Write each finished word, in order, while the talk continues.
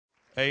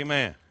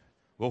Amen.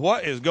 Well,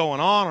 what is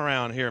going on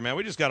around here, man?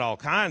 We just got all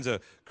kinds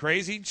of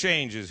crazy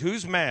changes.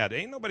 Who's mad?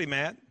 Ain't nobody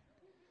mad.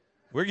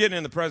 We're getting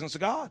in the presence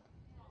of God.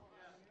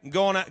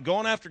 Going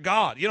after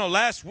God. You know,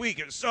 last week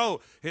it's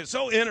so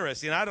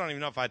interesting. I don't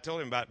even know if I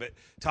told him about it, but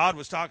Todd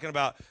was talking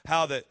about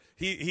how that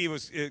he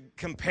was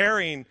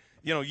comparing,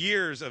 you know,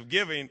 years of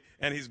giving,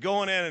 and he's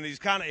going in and he's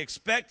kind of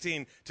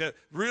expecting to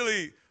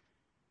really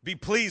be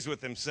pleased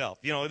with himself,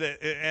 you know,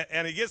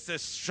 and he gets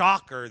this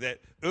shocker that,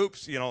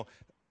 oops, you know,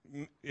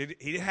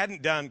 he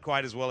hadn't done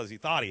quite as well as he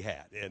thought he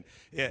had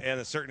in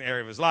a certain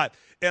area of his life.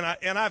 And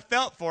I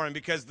felt for him,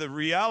 because the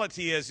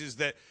reality is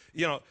that,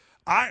 you know,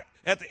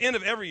 at the end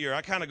of every year,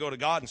 I kind of go to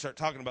God and start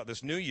talking about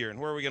this new year and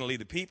where are we going to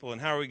lead the people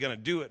and how are we going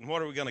to do it and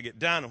what are we going to get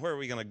done and where are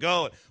we going to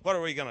go and what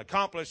are we going to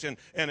accomplish. And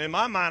in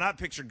my mind, I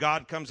picture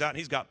God comes out and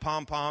he's got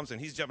pom-poms and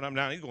he's jumping up and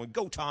down and he's going,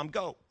 go, Tom,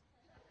 go.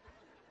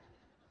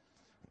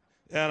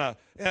 And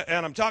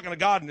I'm talking to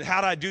God, and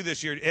how did I do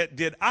this year?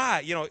 Did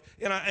I, you know,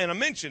 and I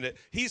mentioned it.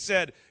 He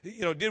said,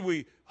 you know, did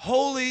we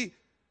wholly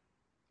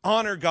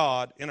honor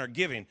God in our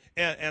giving?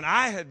 And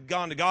I had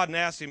gone to God and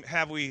asked him,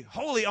 have we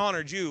wholly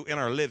honored you in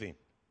our living?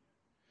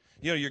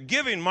 You know, your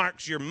giving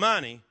marks your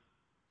money.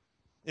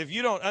 If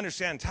you don't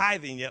understand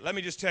tithing yet, let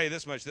me just tell you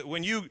this much, that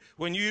when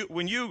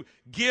you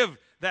give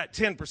that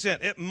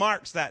 10%, it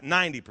marks that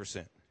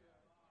 90%.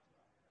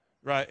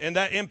 Right? And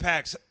that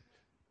impacts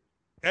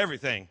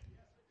everything.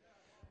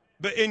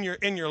 But in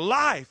your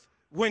life,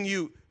 when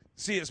you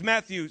see, it's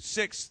Matthew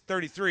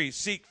 6:33,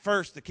 seek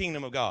first the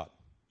kingdom of God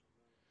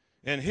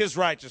and his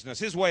righteousness,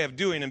 his way of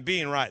doing and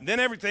being right. And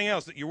then everything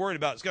else that you're worried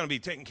about is going to be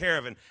taken care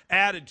of and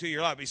added to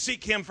your life. But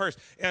seek him first.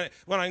 And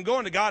when I'm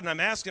going to God and I'm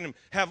asking him,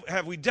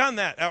 have we done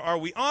that? Are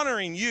we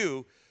honoring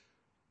you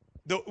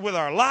with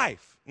our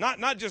life?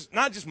 Not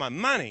just my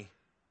money,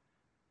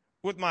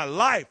 with my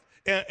life.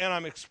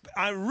 And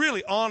I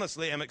really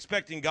honestly am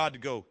expecting God to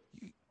go,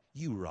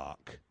 you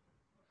rock.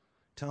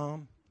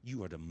 Tom,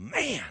 you are the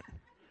man.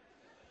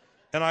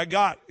 And I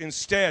got,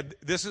 instead,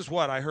 this is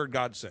what I heard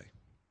God say.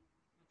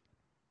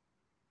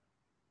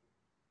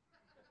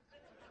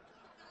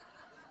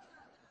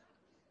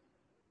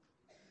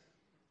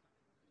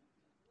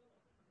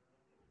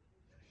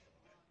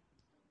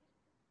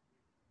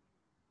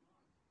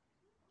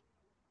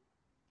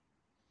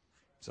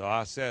 So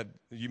I said,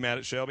 you mad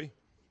at Shelby?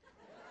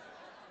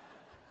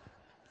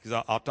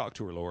 Because I'll talk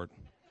to her, Lord.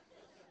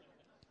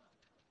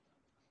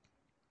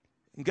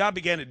 And God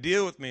began to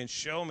deal with me and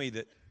show me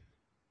that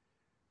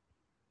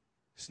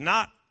it's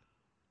not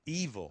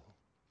evil.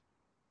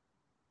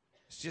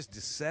 It's just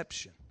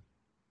deception.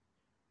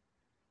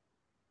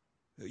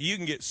 You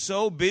can get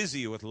so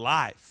busy with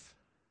life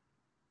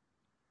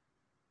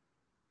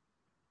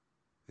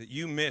that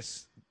you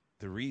miss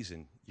the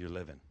reason you're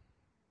living.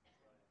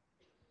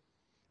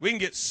 We can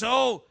get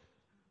so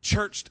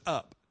churched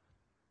up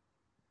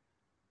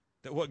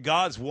that what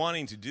God's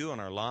wanting to do in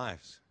our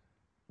lives,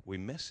 we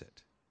miss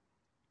it.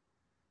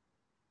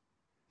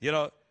 You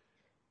know,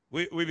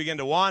 we begin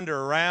to wander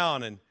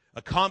around and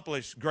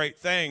accomplish great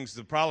things.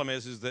 The problem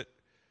is that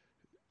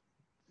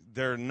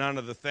there are none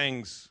of the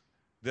things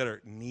that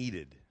are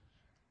needed.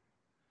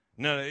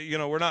 No, you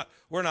know,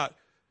 we're not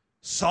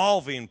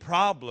solving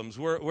problems.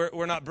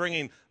 We're not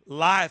bringing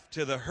life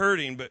to the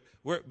hurting, but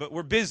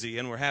we're busy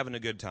and we're having a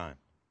good time.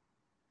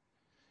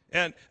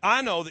 And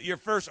I know that your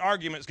first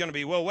argument is going to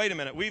be, well, wait a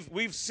minute,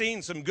 we've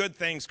seen some good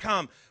things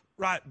come,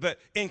 right? But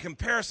in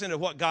comparison to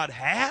what God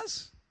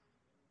has.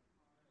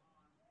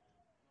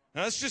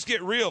 Now let's just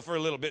get real for a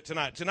little bit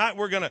tonight. Tonight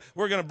we're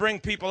gonna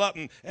bring people up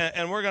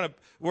and we're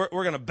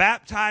gonna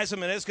baptize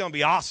them, and it's gonna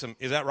be awesome.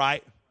 Is that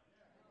right?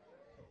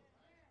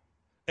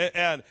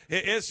 And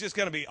it's just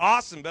gonna be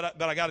awesome.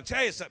 But I got to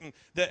tell you something,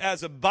 that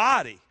as a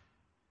body,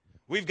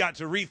 we've got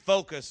to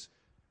refocus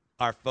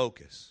our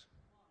focus.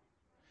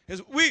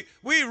 Because we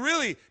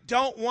really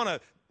don't want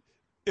to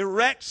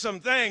erect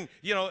something,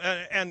 you know,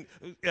 and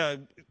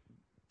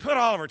put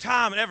all of our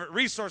time and effort,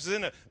 resources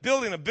into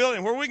building a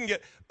building where we can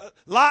get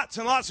lots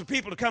and lots of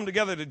people to come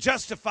together to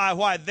justify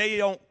why they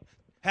don't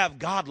have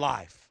God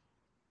life.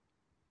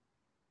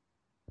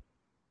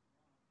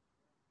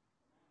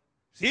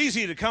 It's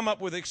easy to come up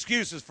with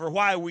excuses for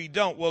why we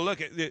don't. Well, look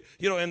at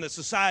in the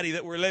society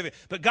that we're living.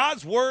 But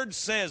God's word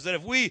says that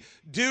if we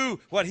do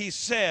what he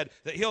said,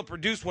 that he'll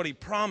produce what he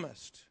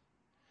promised.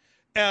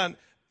 And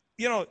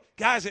you know,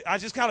 guys, I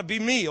just got to be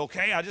me,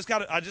 okay? I just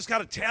got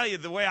to tell you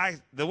the way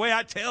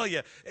I tell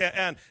you.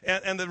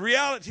 And the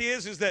reality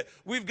is that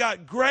we've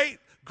got great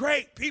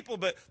people,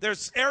 but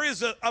there's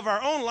areas of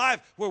our own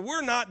life where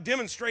we're not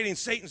demonstrating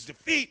Satan's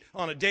defeat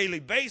on a daily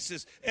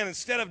basis. And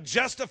instead of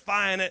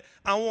justifying it,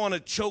 I want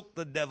to choke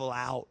the devil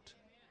out.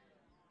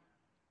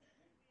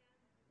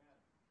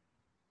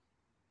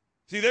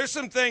 See, there's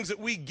some things that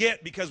we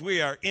get because we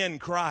are in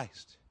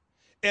Christ.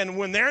 And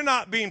when they're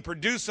not being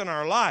produced in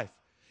our life,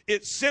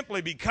 it's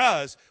simply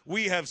because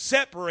we have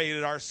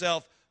separated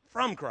ourselves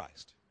from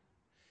Christ.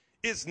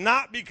 It's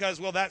not because,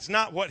 well, that's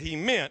not what he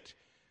meant.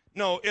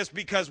 No, it's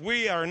because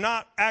we are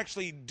not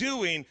actually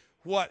doing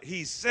what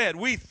he said.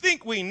 We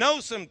think we know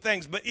some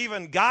things, but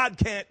even God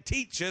can't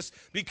teach us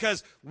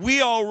because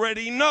we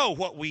already know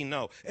what we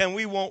know, and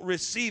we won't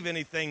receive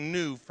anything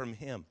new from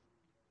him.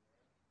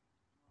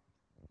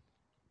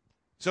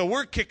 So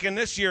we're kicking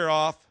this year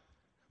off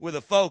with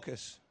a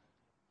focus.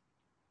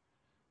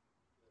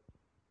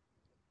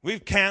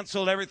 We've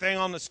canceled everything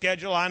on the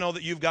schedule. I know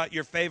that you've got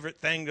your favorite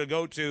thing to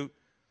go to.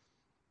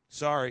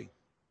 Sorry.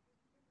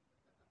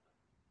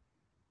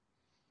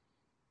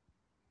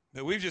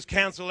 But we've just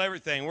canceled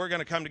everything. We're going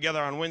to come together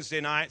on Wednesday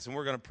nights, and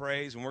we're going to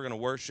praise, and we're going to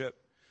worship,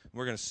 and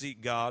we're going to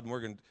seek God, and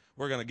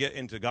we're going to get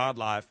into God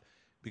life,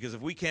 because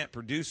if we can't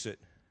produce it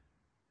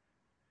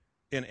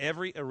in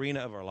every arena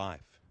of our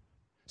life.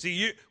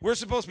 See, we're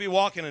supposed to be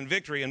walking in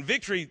victory, and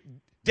victory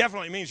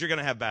definitely means you're going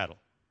to have battle.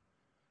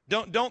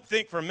 Don't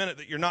think for a minute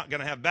that you're not going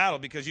to have battle,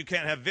 because you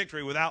can't have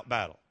victory without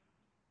battle.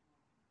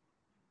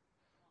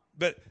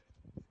 But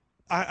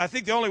I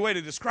think the only way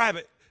to describe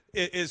it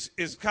is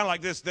kind of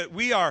like this, that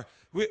we're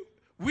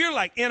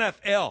like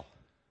NFL,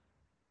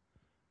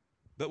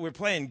 but we're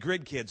playing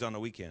grid kids on the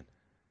weekend.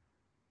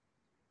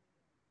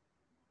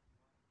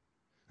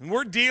 And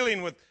we're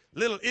dealing with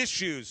little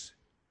issues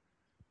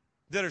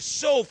that are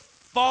so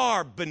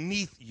far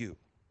beneath you.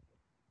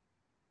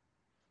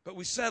 But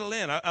we settle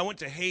in. I went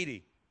to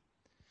Haiti.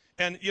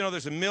 And,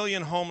 there's 1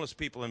 million homeless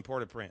people in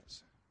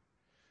Port-au-Prince.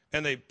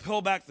 And they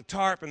pull back the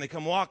tarp and they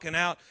come walking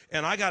out.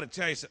 And I got to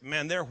tell you something,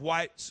 man, their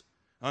whites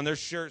on their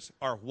shirts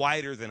are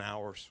whiter than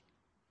ours.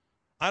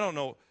 I don't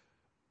know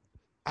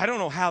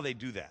how they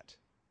do that.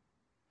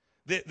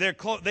 They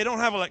don't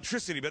have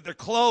electricity, but their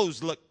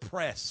clothes look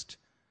pressed.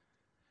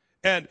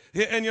 And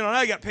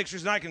I got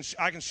pictures, and I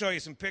can show you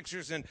some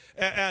pictures.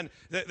 And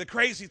the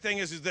crazy thing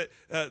is that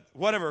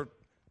whatever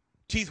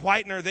teeth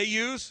whitener they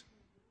use,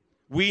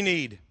 we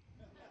need.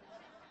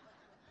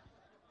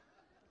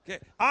 Okay,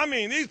 I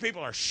mean, these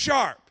people are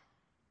sharp,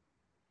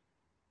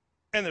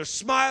 and they're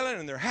smiling,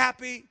 and they're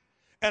happy,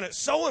 and it's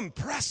so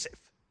impressive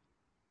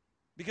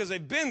because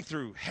they've been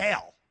through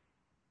hell.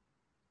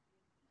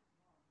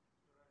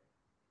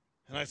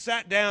 And I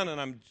sat down, and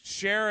I'm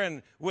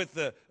sharing with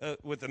the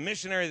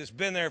missionary that's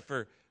been there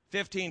for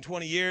 15,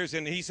 20 years,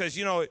 and he says,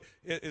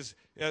 it's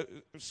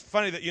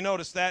funny that you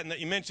noticed that and that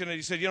you mentioned it.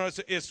 He said,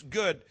 it's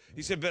good.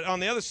 He said, but on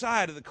the other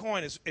side of the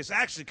coin, it's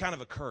actually kind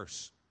of a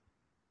curse.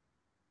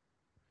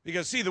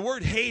 Because, see, the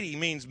word Haiti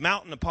means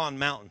mountain upon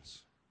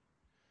mountains.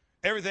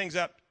 Everything's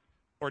up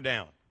or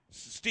down.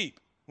 It's steep.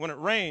 When it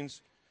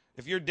rains,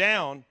 if you're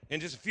down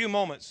in just a few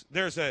moments,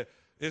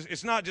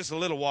 it's not just a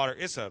little water.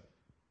 It's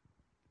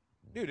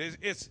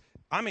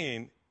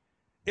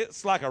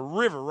like a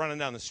river running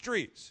down the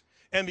streets.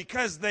 And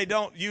because they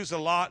don't use a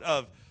lot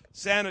of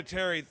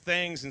sanitary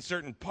things in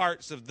certain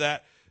parts of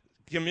that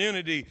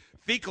community,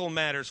 fecal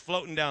matter's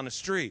floating down the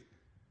street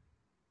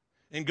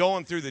and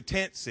going through the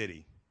tent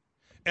city.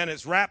 And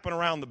it's wrapping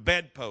around the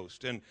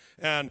bedpost. And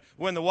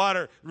when the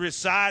water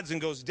resides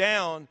and goes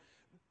down,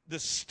 the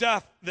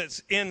stuff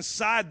that's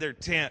inside their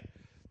tent,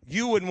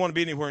 you wouldn't want to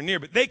be anywhere near.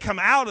 But they come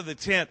out of the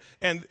tent,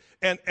 and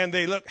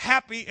they look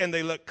happy, and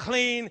they look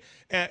clean,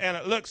 and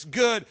it looks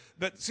good.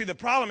 But, see, the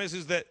problem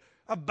is that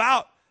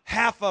about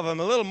half of them,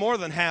 a little more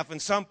than half in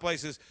some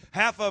places,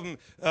 half of them,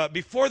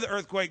 before the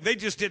earthquake, they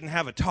just didn't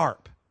have a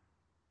tarp.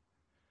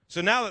 So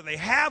now that they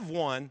have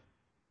one,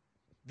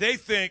 they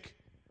think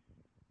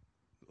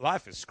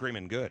life is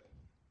screaming good.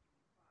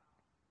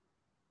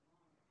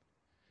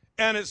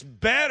 And it's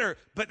better,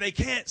 but they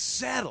can't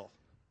settle.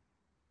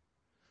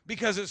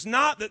 Because it's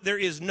not that there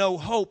is no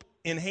hope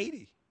in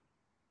Haiti.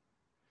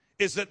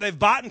 It's that they've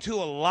bought into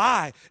a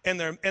lie, and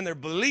their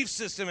belief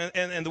system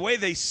and the way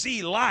they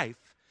see life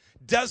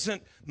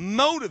doesn't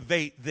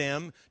motivate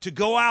them to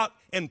go out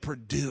and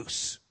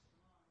produce.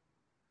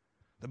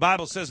 The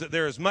Bible says that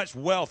there is much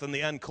wealth in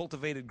the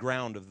uncultivated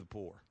ground of the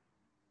poor.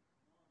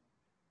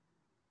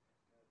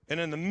 And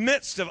in the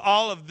midst of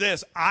all of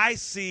this, I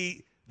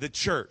see the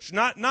church.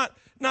 Not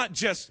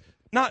just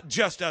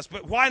us,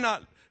 but why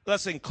not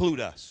let's include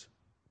us?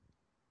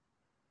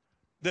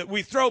 That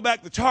we throw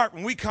back the tarp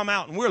and we come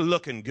out and we're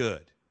looking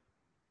good.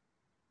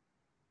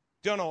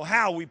 Don't know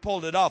how we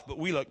pulled it off, but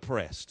we look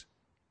pressed.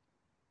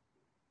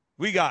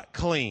 We got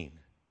clean.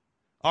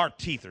 Our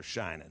teeth are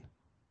shining.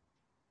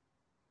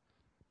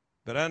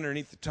 But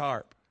underneath the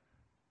tarp,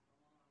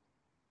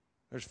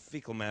 there's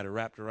fecal matter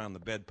wrapped around the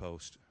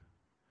bedpost.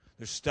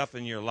 There's stuff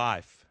in your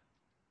life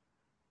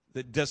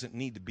that doesn't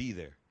need to be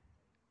there.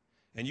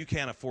 And you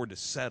can't afford to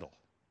settle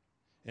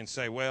and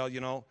say, well,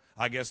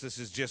 I guess this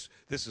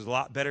is a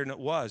lot better than it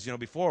was.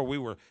 Before we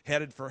were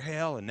headed for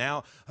hell, and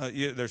now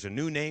there's a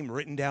new name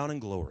written down in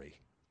glory.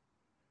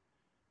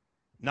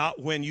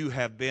 Not when you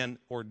have been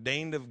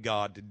ordained of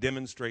God to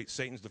demonstrate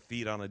Satan's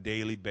defeat on a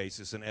daily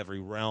basis in every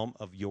realm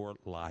of your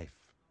life.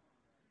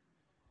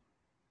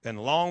 And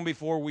long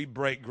before we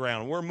break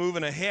ground, we're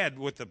moving ahead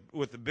with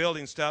the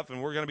building stuff,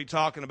 and we're going to be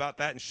talking about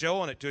that and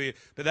showing it to you,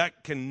 but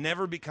that can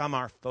never become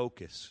our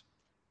focus.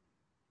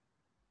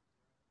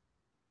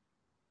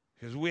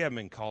 Because we haven't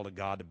been called to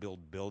God to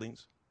build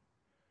buildings.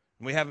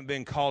 And we haven't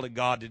been called to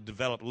God to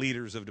develop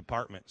leaders of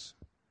departments.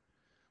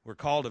 We're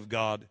called of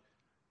God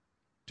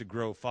to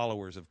grow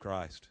followers of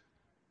Christ.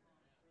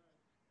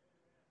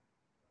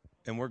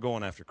 And we're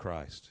going after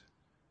Christ.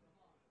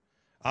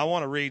 I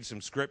want to read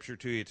some scripture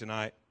to you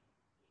tonight.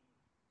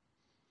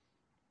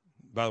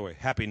 By the way,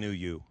 Happy New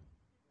You.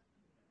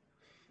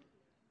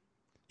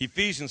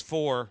 Ephesians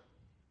 4,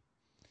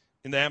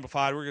 in the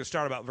Amplified, we're going to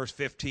start about verse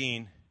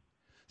 15. It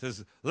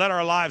says, let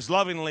our lives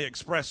lovingly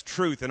express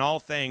truth in all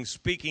things,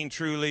 speaking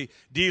truly,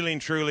 dealing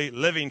truly,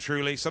 living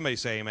truly. Somebody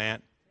say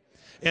amen.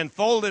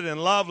 Enfolded in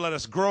love, let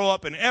us grow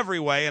up in every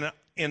way and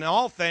in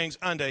all things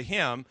unto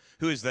him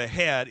who is the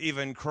head,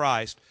 even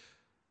Christ,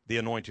 the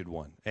anointed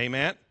one.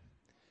 Amen.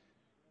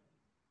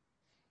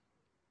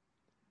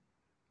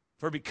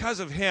 For because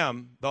of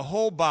him, the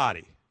whole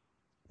body,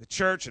 the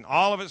church and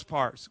all of its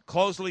parts,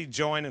 closely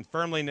joined and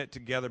firmly knit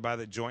together by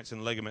the joints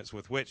and ligaments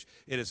with which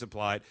it is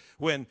supplied,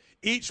 when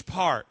each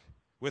part,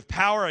 with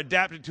power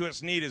adapted to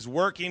its need, is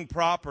working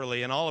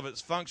properly in all of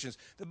its functions,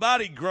 the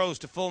body grows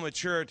to full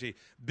maturity,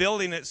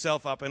 building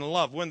itself up in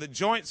love. When the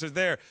joints are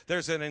there,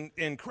 there's an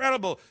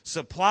incredible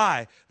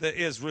supply that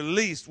is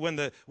released when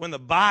the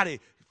body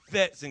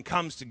fits and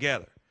comes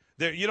together.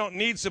 You don't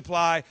need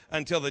supply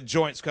until the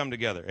joints come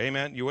together.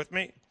 Amen? You with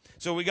me?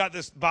 So we got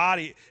this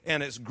body,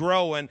 and it's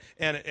growing,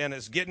 and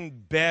it's getting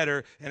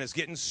better, and it's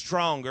getting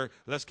stronger.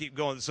 Let's keep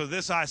going. So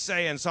this I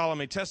say and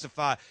solemnly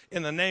testify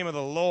in the name of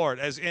the Lord,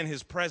 as in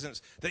his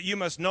presence, that you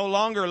must no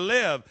longer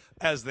live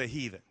as the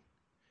heathen,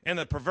 in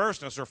the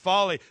perverseness or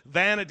folly,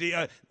 vanity,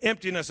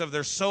 emptiness of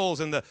their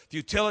souls, and the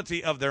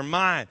futility of their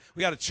mind.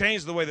 We got to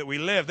change the way that we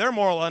live. Their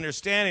moral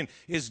understanding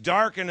is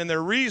darkened, and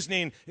their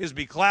reasoning is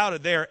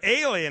beclouded. They are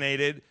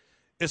alienated,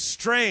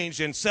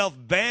 estranged, and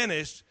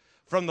self-banished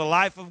from the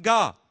life of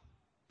God.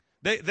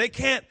 They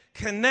can't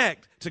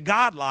connect to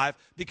God life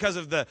because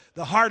of the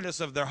hardness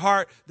of their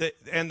heart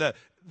and the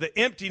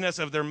emptiness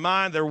of their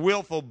mind, their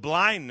willful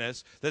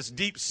blindness that's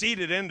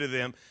deep-seated into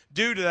them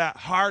due to that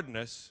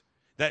hardness,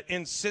 that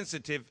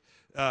insensitive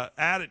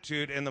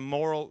attitude and the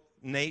moral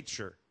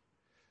nature.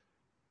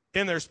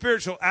 In their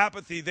spiritual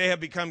apathy, they have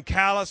become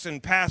callous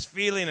and past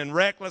feeling and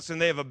reckless,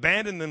 and they have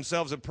abandoned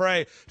themselves a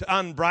prey to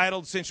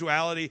unbridled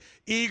sensuality,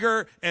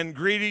 eager and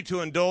greedy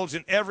to indulge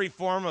in every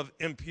form of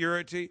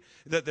impurity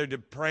that their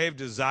depraved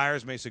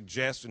desires may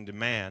suggest and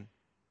demand.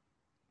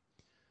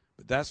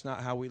 But that's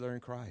not how we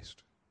learn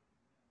Christ.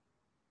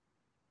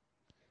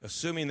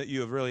 Assuming that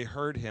you have really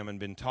heard him and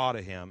been taught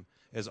of him,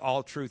 as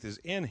all truth is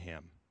in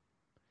him.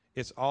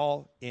 It's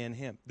all in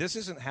him. This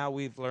isn't how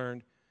we've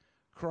learned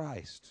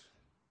Christ.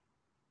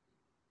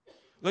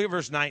 Look at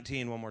verse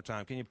 19 one more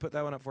time. Can you put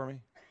that one up for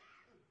me?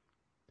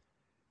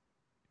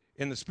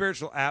 In the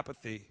spiritual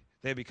apathy,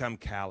 they become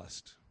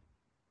calloused.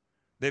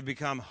 They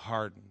become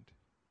hardened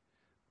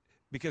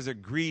because they're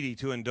greedy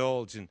to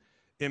indulge in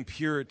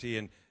impurity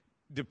and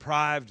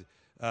deprived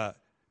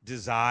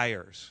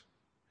desires.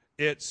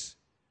 It's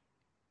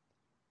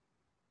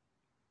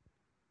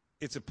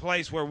a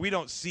place where we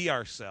don't see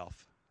ourselves.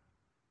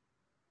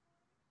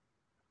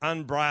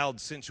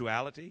 Unbridled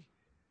sensuality.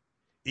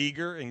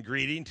 Eager and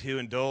greedy to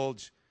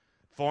indulge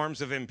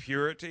forms of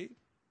impurity.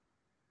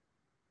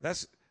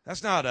 That's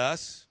not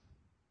us.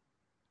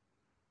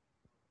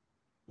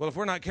 Well, if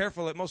we're not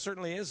careful, it most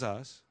certainly is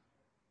us.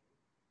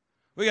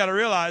 We got to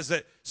realize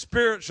that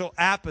spiritual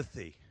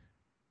apathy,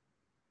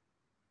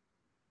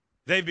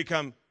 they've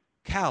become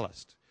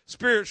calloused.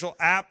 Spiritual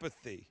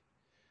apathy.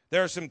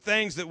 There are some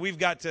things that we've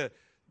got to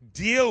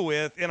deal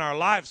with in our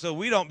life so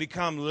we don't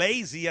become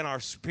lazy in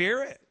our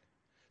spirit.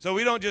 So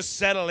we don't just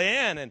settle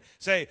in and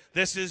say,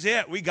 this is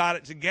it. We got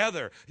it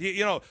together.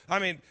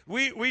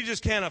 We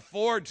just can't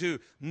afford to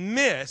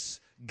miss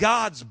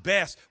God's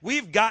best.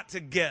 We've got to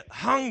get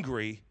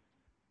hungry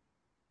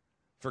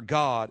for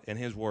God and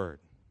his word.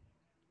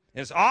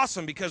 And it's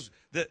awesome because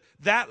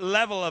that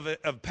level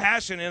of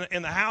passion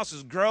in the house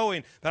is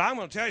growing. But I'm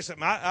going to tell you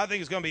something. I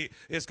think it's going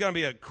to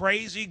be a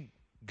crazy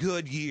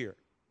good year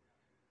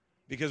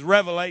because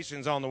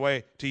revelation's on the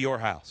way to your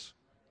house.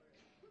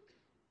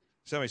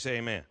 Somebody say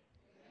amen.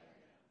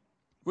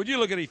 Would you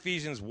look at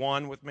Ephesians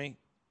 1 with me?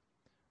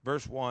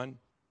 Verse 1.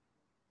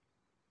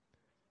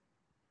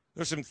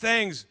 There's some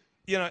things,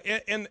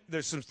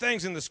 there's some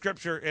things in the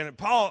scripture, and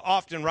Paul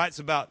often writes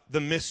about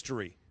the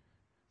mystery.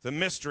 The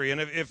mystery.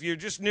 And if you're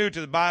just new to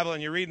the Bible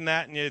and you're reading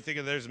that and you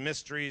think there's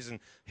mysteries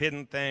and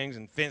hidden things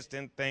and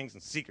fenced-in things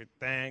and secret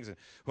things, and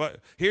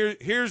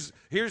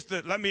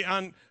let me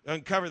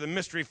uncover the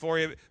mystery for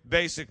you.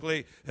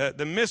 Basically,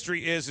 the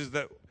mystery is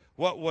that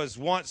what was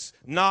once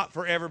not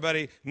for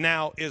everybody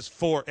now is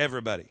for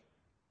everybody.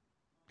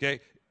 Okay?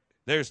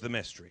 There's the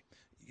mystery.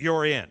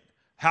 You're in.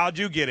 How'd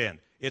you get in?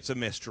 It's a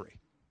mystery.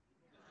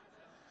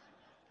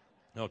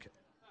 Okay.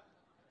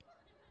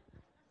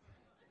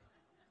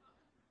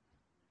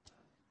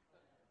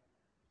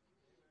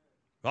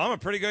 Well, I'm a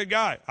pretty good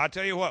guy. I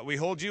tell you what, we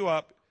hold you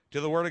up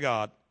to the Word of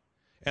God,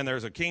 and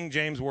there's a King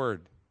James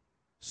word,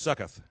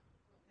 sucketh.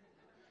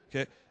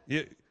 Okay?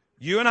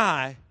 You and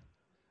I,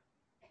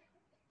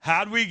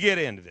 how'd we get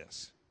into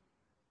this?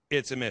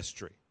 It's a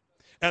mystery.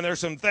 And there's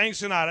some things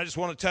tonight I just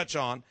want to touch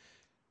on.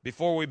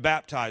 before we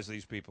baptize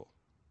these people.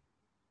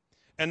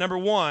 And number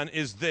one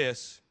is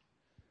this,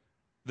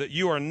 that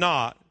you are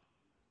not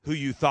who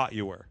you thought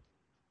you were.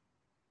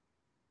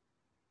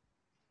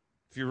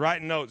 If you're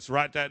writing notes,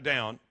 write that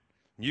down.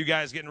 You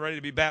guys getting ready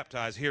to be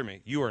baptized, hear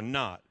me. You are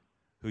not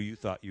who you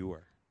thought you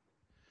were.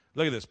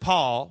 Look at this.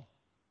 Paul,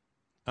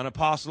 an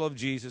apostle of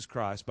Jesus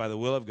Christ by the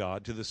will of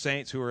God, to the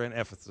saints who are in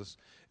Ephesus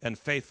and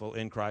faithful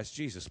in Christ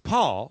Jesus.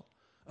 Paul,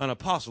 an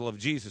apostle of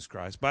Jesus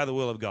Christ by the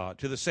will of God,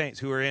 to the saints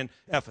who are in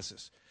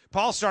Ephesus.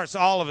 Paul starts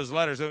all of his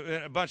letters,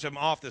 a bunch of them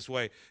off this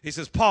way. He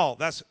says, Paul,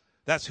 that's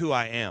who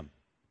I am.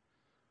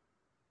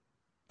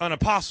 An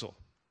apostle,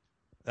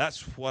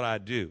 that's what I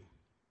do.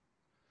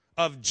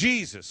 Of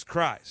Jesus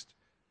Christ,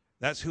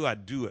 that's who I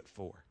do it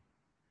for.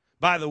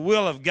 By the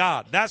will of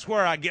God, that's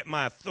where I get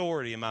my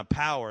authority and my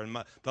power and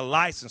the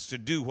license to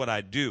do what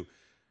I do.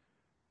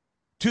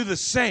 To the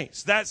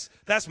saints, that's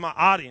my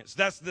audience.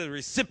 That's the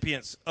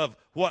recipients of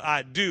what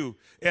I do.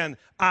 And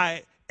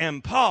I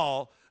am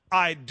Paul.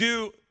 I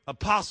do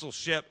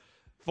apostleship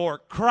for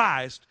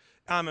Christ.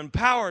 I'm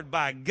empowered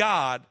by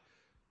God.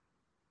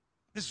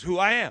 This is who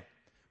I am.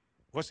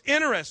 What's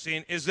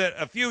interesting is that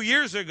a few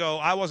years ago,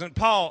 I wasn't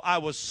Paul, I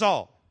was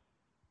Saul.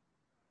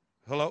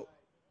 Hello?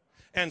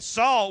 And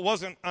Saul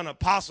wasn't an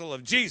apostle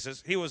of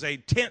Jesus. He was a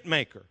tent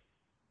maker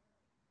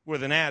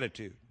with an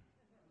attitude.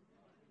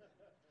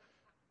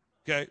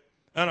 Okay?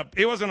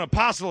 He was an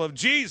apostle of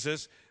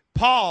Jesus.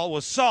 Paul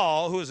was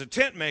Saul, who was a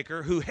tent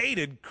maker who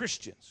hated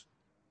Christians,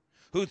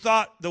 who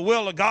thought the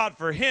will of God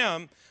for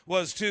him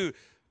was to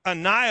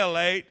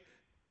annihilate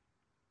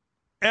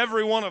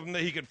every one of them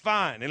that he could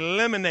find,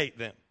 eliminate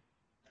them.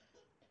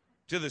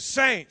 To the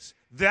saints,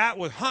 that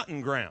was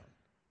hunting ground.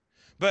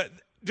 But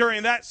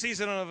during that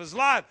season of his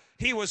life,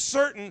 he was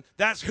certain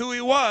that's who he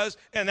was,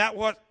 and that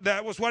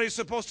was what he's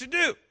supposed to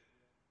do.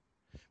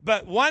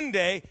 But one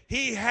day,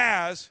 he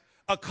has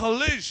a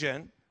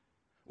collision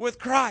with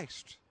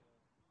Christ.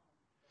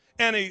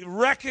 And he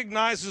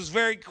recognizes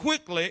very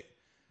quickly,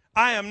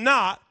 I am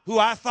not who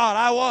I thought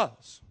I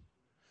was.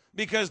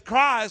 Because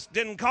Christ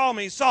didn't call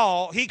me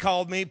Saul, he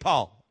called me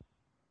Paul.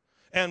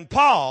 And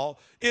Paul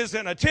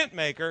isn't a tent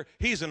maker,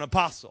 he's an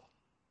apostle.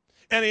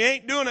 And he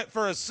ain't doing it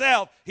for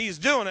himself, he's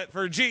doing it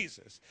for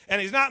Jesus. And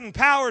he's not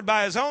empowered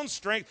by his own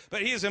strength,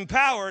 but he is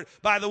empowered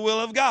by the will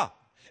of God.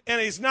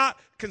 And he's not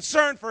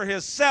concerned for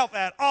himself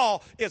at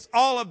all. It's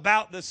all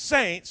about the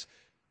saints.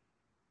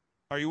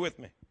 Are you with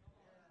me?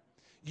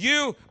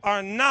 You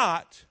are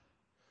not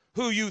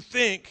who you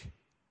think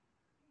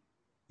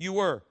you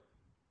were.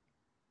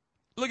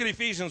 Look at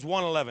Ephesians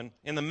 1:11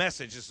 in the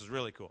Message. This is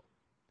really cool.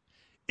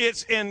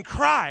 It's in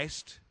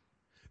Christ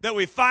that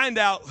we find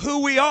out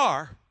who we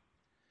are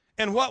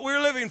and what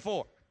we're living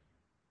for.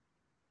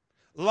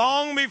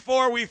 Long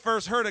before we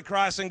first heard of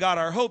Christ and got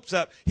our hopes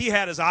up, he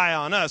had his eye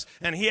on us,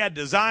 and he had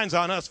designs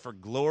on us for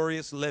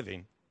glorious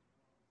living.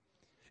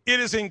 It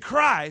is in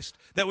Christ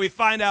that we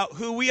find out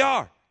who we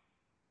are.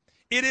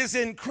 It is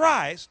in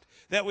Christ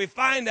that we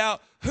find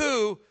out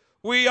who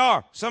we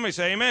are. Somebody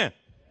say amen.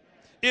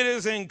 It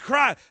is in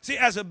Christ. See,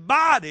 as a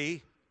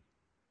body,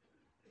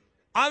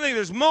 I think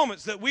there's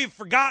moments that we've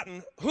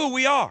forgotten who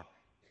we are.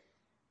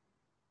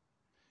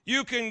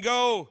 You can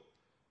go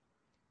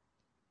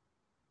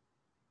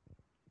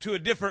to a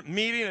different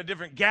meeting, a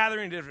different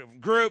gathering, a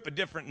different group, a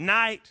different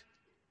night.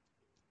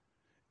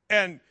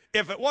 And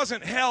if it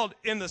wasn't held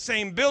in the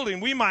same building,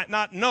 we might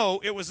not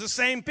know it was the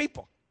same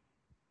people.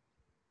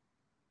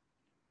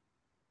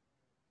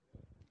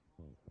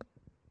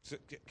 So,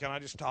 can I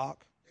just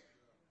talk?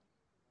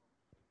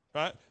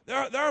 Right?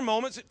 There are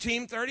moments at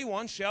Team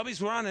 31. Shelby's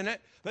running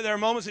it, but there are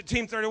moments at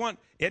Team 31.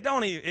 I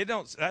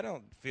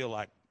don't feel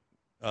like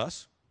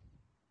us.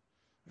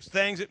 There's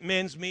things at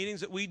men's meetings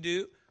that we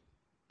do.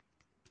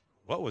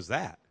 What was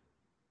that?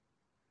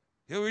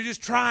 We're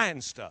just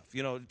trying stuff,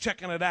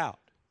 checking it out.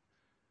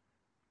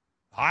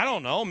 I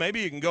don't know.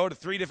 Maybe you can go to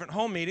 3 different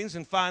home meetings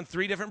and find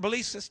 3 different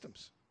belief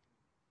systems.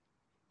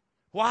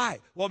 Why?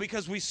 Well,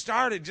 because we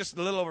started just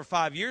a little over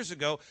 5 years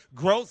ago.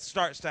 Growth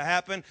starts to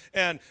happen,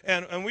 and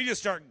we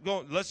just start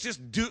going, let's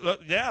just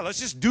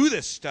do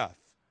this stuff.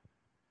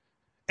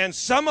 And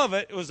some of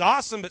it was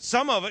awesome, but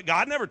some of it,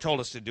 God never told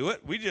us to do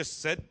it. We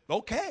just said,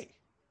 okay.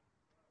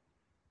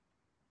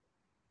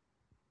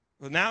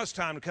 Well, now it's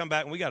time to come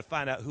back, and we got to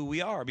find out who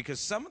we are, because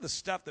some of the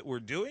stuff that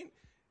we're doing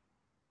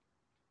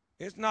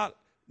is not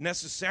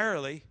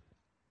necessarily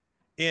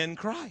in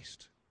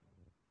Christ.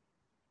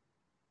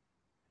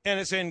 And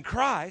it's in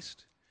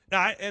Christ.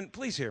 Now, and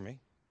please hear me.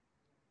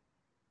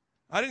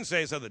 I didn't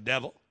say it's of the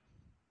devil.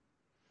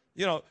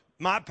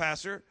 My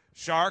pastor,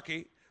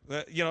 Sharkey,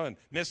 and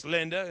Miss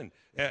Linda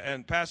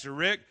and Pastor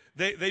Rick,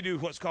 they do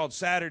what's called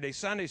Saturday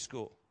Sunday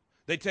School.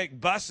 They take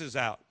buses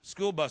out,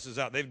 school buses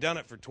out. They've done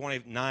it for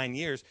 29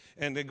 years,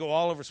 and they go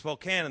all over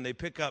Spokane, and they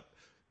pick up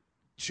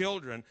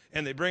children,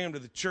 and they bring them to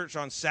the church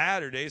on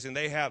Saturdays, and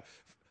they have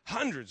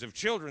hundreds of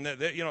children that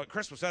at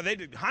Christmas time, they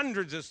did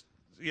hundreds of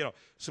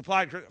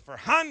supplied for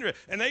hundreds,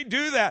 and they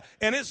do that,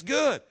 and it's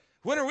good.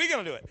 When are we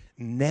going to do it?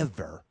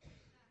 Never.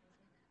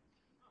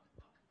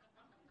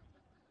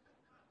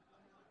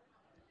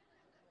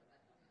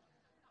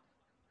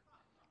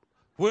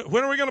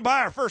 When are we going to buy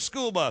our first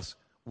school bus?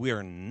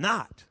 We're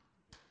not.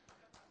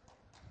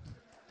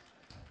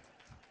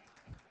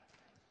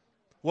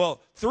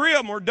 Well, 3 of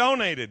them were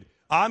donated.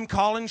 I'm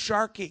calling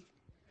Sharky.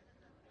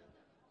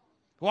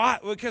 Why?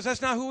 Because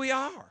that's not who we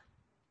are.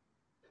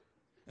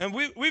 And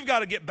we've got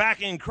to get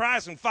back in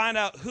Christ and find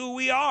out who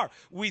we are.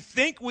 We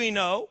think we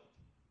know.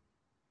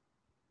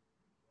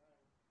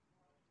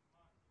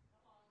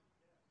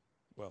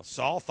 Well,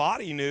 Saul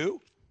thought he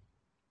knew.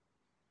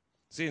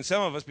 See, in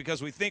some of us,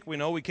 because we think we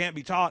know, we can't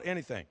be taught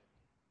anything.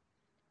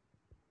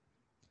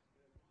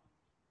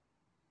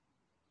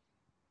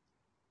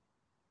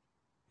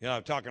 You know,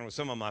 I'm talking with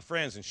some of my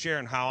friends and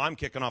sharing how I'm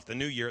kicking off the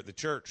new year at the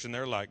church, and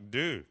they're like,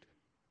 dude,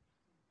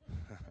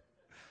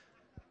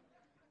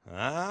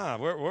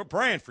 we're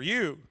praying for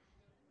you.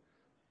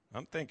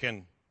 I'm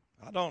thinking,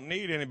 I don't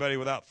need anybody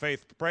without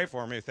faith to pray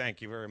for me.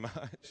 Thank you very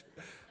much.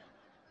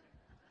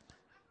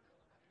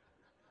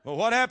 Well,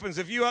 what happens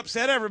if you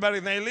upset everybody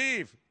and they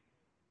leave?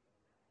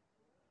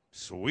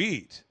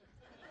 Sweet.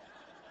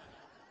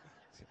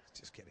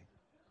 Just kidding.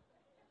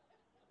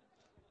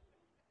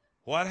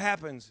 What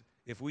happens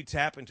if we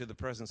tap into the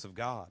presence of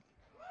God?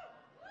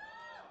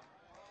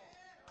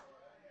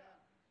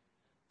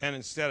 And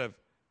instead of,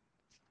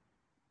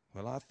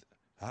 well,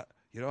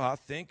 I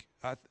think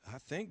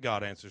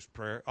God answers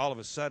prayer, all of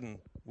a sudden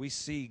we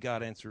see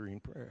God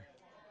answering prayer.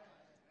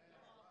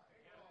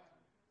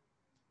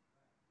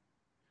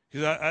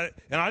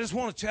 And I just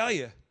want to tell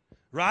you,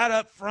 right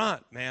up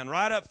front, man,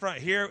 right up front,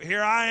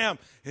 here I am,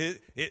 and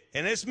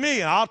it's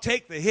me, and I'll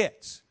take the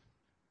hits,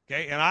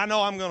 okay? And I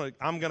know I'm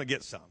gonna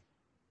get some.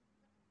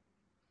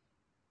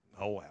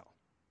 Oh well.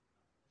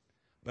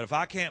 But if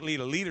I can't lead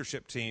a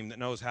leadership team that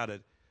knows how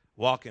to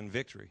walk in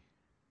victory,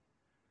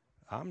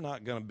 I'm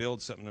not going to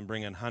build something and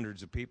bring in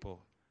hundreds of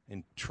people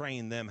and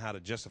train them how to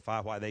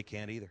justify why they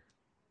can't either.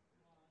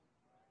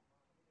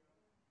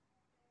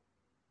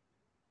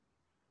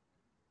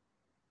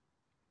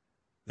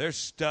 There's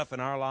stuff in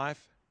our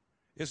life.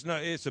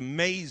 It's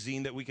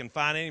amazing that we can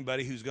find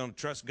anybody who's going to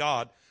trust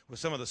God with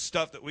some of the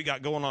stuff that we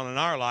got going on in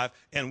our life,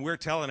 and we're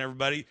telling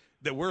everybody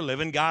that we're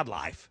living God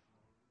life.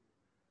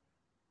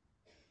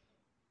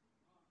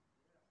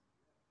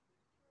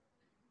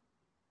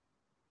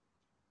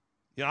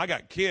 You know, I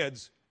got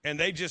kids, and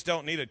they just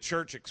don't need a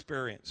church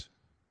experience.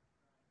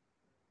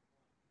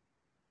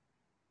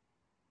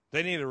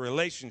 They need a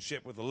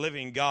relationship with the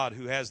living God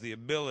who has the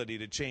ability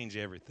to change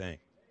everything.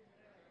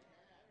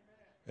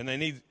 And they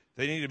need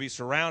to be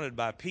surrounded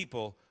by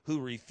people who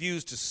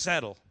refuse to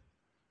settle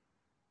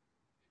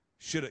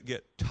should it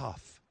get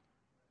tough.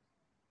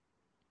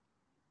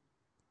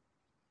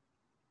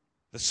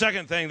 The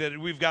second thing that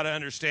we've got to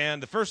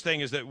understand, the first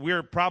thing is that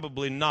we're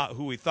probably not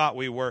who we thought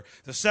we were.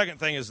 The second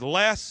thing is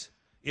less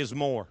is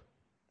more.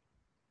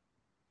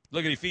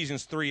 Look at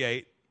Ephesians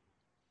 3:8.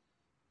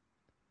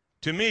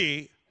 To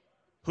me,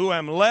 who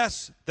am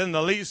less than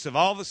the least of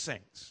all the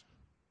saints.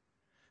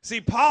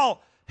 See,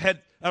 Paul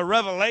had a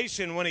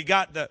revelation when he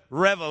got the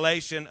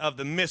revelation of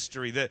the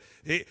mystery. That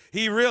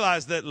he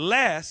realized that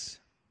less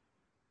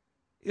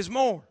is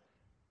more.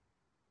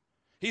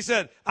 He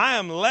said, I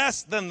am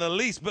less than the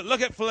least. But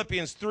look at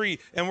Philippians 3,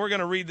 and we're going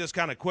to read this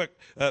kind of quick.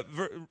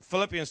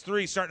 Philippians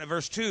 3, starting at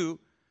verse 2.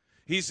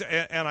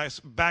 And I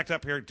backed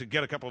up here to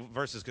get a couple of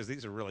verses because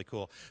these are really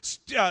cool.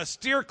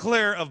 Steer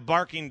clear of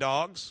barking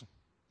dogs,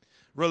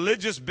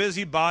 religious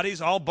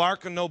busybodies, all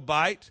bark and no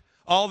bite.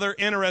 All they're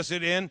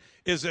interested in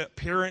is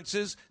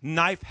appearances,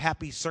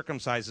 knife-happy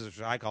circumcises,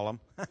 which I call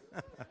them.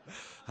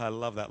 I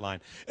love that line.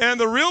 And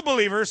the real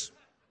believers,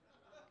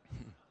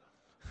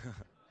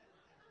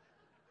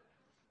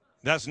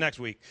 that's next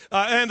week.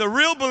 And the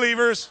real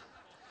believers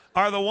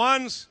are the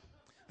ones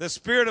the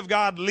Spirit of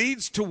God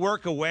leads to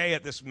work away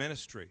at this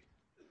ministry,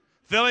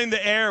 filling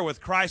the air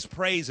with Christ's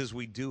praise as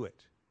we do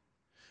it.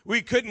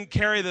 We couldn't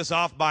carry this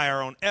off by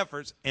our own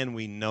efforts, and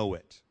we know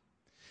it.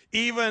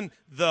 Even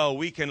though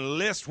we can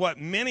list what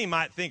many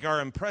might think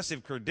are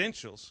impressive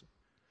credentials.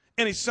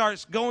 And he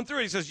starts going through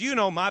it. He says, you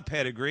know my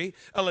pedigree,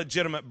 a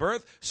legitimate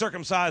birth,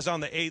 circumcised on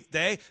the 8th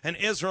day, an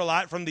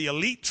Israelite from the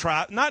elite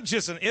tribe, not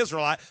just an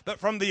Israelite, but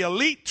from the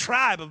elite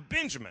tribe of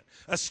Benjamin,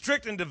 a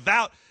strict and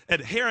devout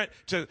adherent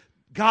to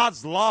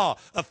God's law,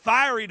 a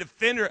fiery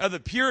defender of the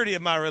purity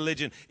of my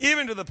religion,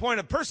 even to the point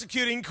of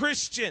persecuting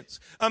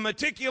Christians, a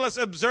meticulous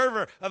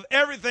observer of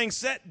everything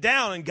set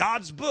down in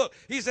God's book.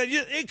 He said,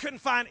 he couldn't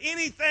find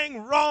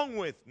anything wrong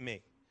with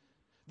me.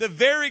 The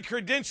very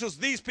credentials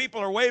these people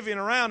are waving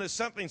around as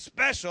something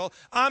special,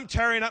 I'm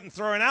tearing up and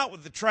throwing out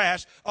with the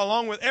trash,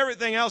 along with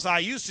everything else I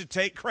used to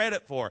take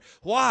credit for.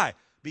 Why?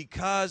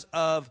 Because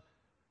of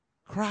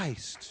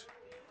Christ.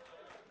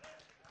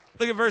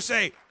 Look at verse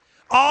 8.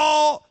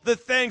 All the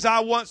things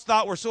I once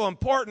thought were so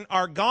important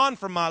are gone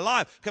from my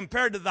life.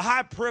 Compared to the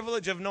high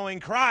privilege of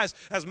knowing Christ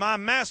as my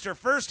master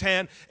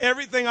firsthand,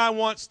 everything I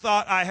once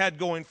thought I had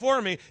going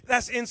for me,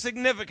 that's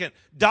insignificant.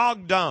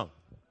 Dog dung.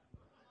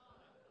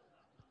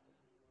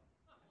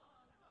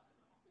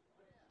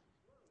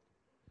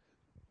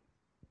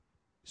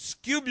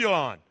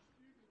 Scubulon.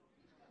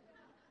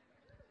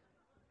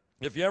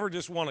 If you ever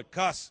just want to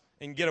cuss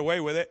and get away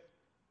with it,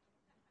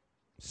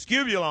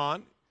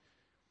 skubulon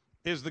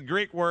is the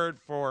Greek word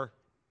for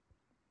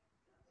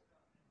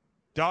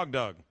dog.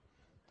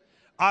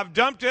 I've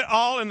dumped it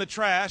all in the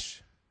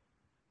trash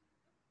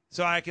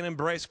so I can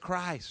embrace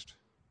Christ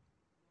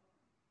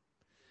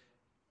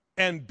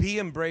and be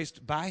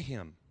embraced by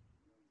him.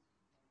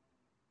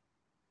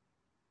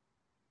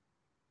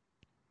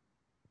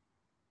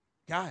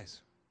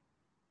 Guys,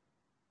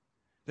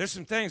 there's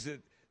some things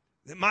that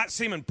might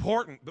seem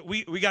important, but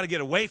we got to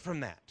get away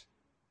from that.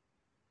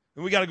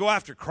 And we got to go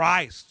after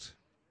Christ.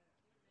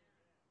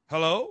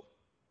 Hello?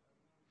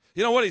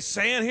 You know what he's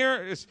saying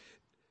here is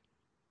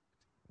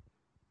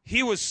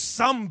he was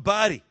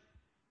somebody.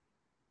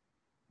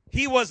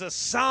 He was a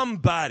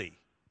somebody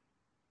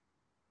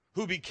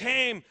who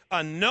became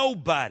a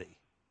nobody,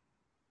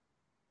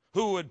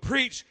 who would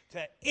preach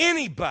to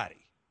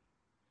anybody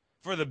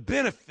for the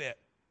benefit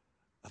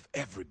of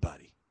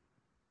everybody.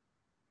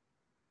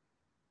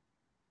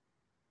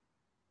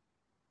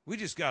 We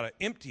just got to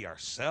empty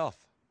ourselves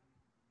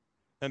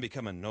and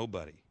become a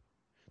nobody.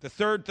 The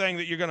third thing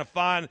that you're going to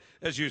find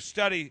as you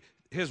study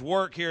his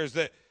work here is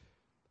that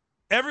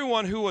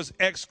everyone who was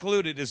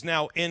excluded is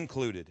now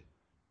included.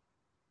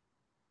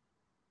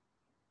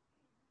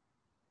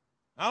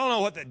 I don't know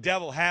what the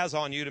devil has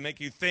on you to make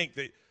you think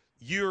that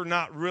you're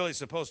not really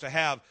supposed to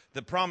have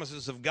the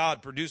promises of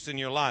God produced in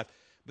your life.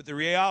 But the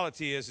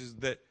reality is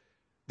that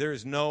there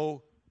is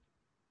no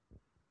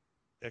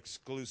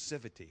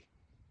exclusivity.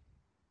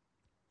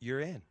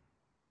 You're in.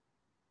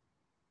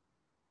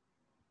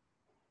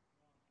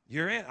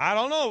 You're in. I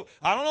don't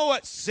know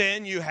what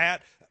sin you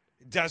had.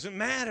 It doesn't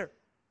matter.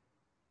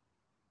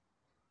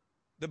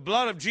 The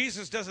blood of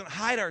Jesus doesn't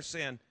hide our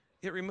sin.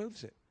 It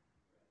removes it.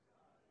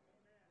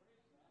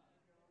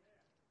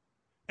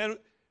 And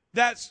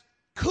that's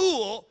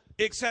cool,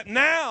 except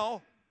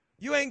now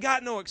you ain't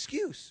got no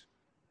excuse.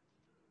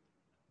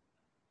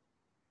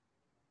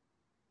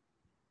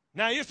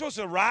 Now you're supposed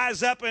to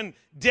rise up and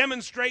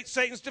demonstrate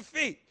Satan's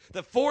defeat.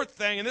 The fourth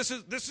thing, and this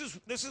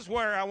is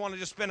where I want to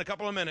just spend a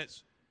couple of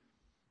minutes.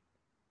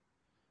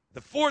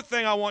 The fourth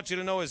thing I want you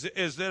to know is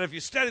that if you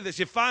study this,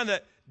 you find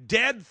that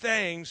dead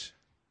things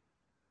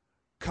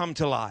come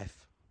to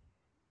life.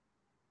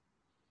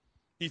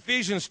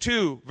 Ephesians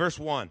 2, verse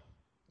 1.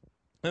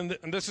 And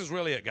this is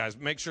really it, guys.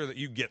 Make sure that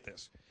you get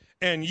this.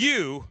 And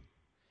you,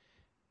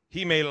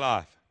 he made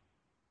alive.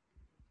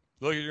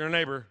 Look at your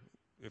neighbor.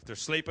 If they're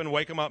sleeping,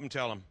 wake them up and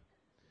tell them.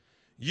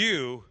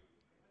 You,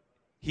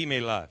 he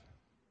made alive.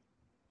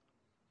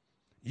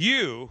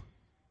 You,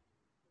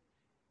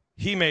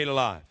 he made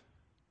alive.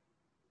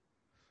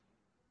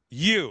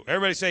 You.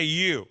 Everybody say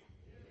you.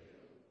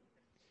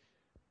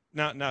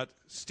 Now,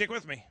 stick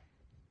with me.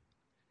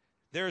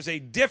 There is a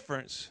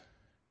difference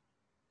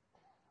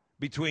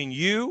between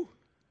you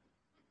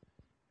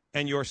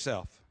and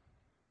yourself.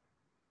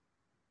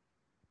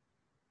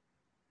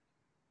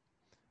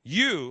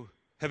 You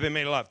have been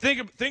made alive.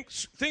 Think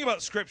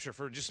about Scripture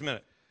for just a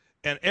minute.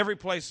 And every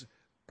place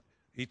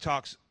he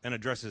talks and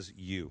addresses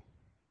you.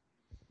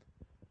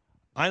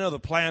 I know the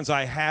plans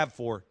I have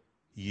for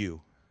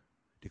you,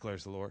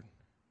 declares the Lord.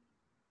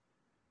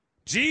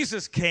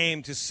 Jesus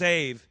came to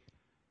save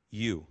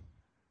you.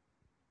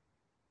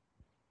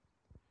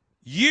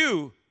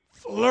 You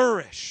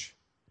flourish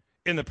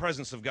in the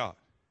presence of God.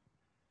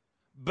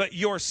 But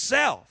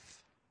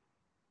yourself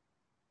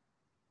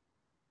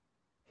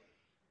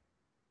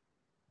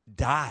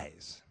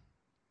dies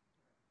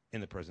in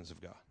the presence of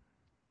God.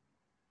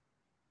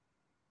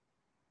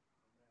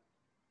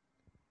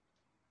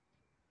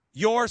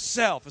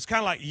 Yourself is kind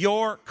of like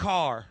your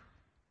car,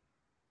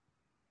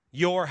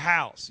 your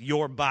house,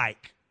 your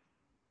bike.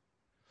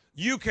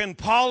 You can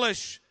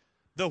polish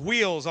the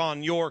wheels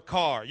on your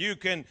car. You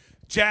can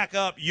jack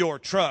up your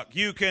truck.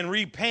 You can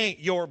repaint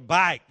your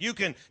bike. You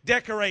can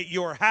decorate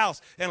your house.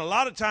 And a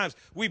lot of times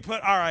we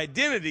put our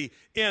identity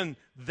in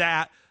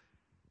that.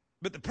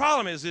 But the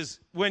problem is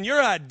when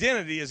your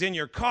identity is in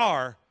your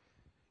car,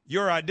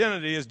 your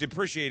identity is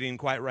depreciating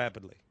quite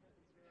rapidly.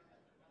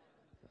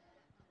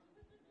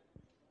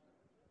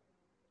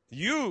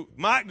 You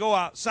might go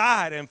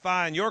outside and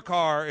find your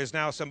car is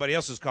now somebody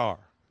else's car.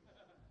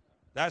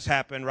 That's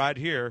happened right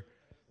here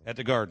at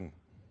the garden.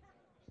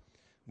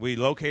 We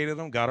located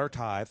them, got our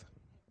tithe.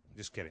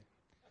 Just kidding.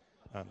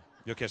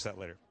 You'll catch that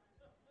later.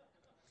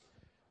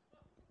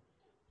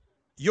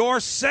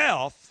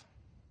 Yourself.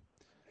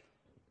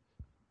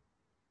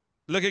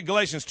 Look at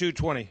Galatians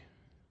 2:20.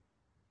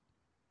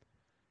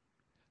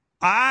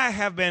 I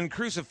have been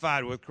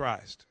crucified with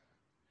Christ.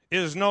 It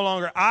is no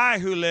longer I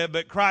who live,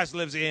 but Christ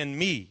lives in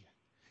me.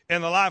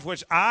 In the life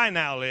which I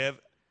now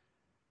live,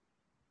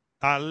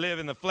 I live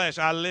in the flesh.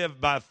 I live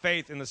by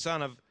faith in the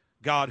Son of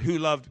God who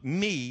loved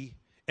me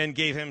and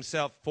gave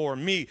himself for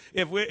me.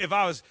 If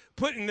I was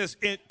putting this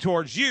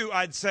towards you,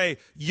 I'd say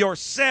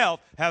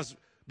yourself has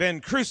been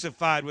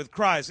crucified with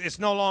Christ. It's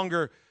no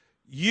longer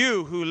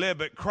you who live,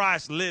 but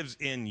Christ lives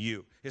in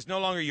you. It's no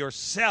longer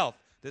yourself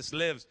that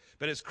lives,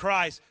 but it's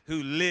Christ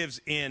who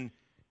lives in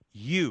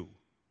you.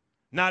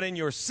 Not in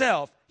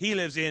yourself, He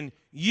lives in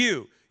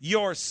you.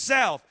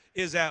 Yourself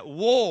is at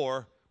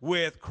war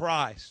with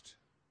Christ.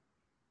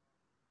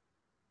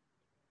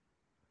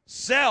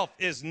 Self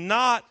is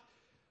not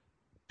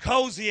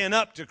cozying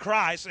up to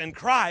Christ, and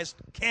Christ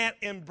can't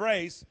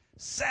embrace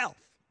self.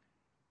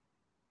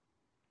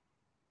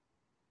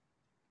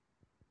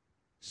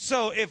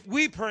 So if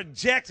we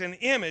project an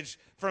image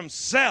from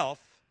self,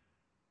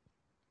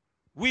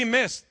 we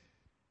miss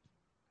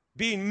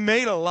being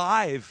made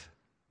alive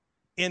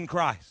in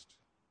Christ.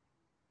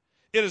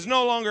 It is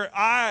no longer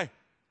I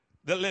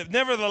that live.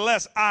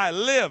 Nevertheless, I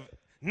live.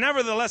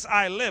 Nevertheless,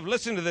 I live.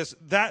 Listen to this.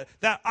 That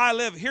I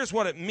live, here's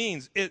what it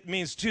means. It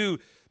means to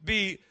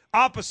be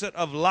opposite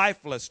of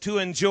lifeless, to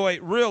enjoy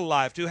real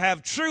life, to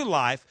have true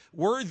life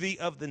worthy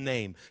of the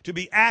name, to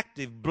be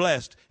active,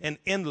 blessed, and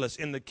endless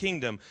in the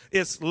kingdom.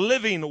 It's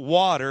living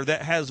water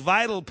that has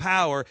vital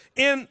power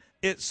in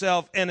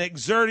itself and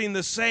exerting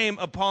the same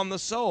upon the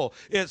soul.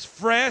 It's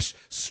fresh,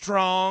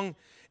 strong,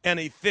 and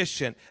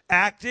efficient,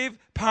 active,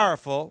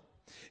 powerful,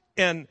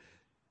 and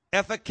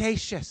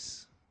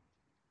efficacious.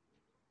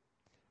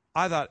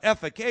 I thought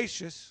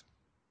efficacious,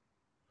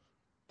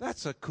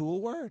 that's a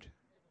cool word.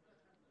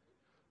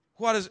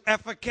 What does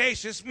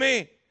efficacious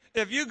mean?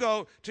 If you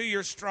go to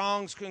your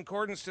Strong's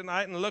Concordance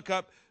tonight and look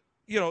up,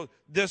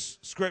 this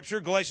scripture,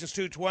 Galatians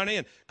 2:20,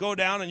 and go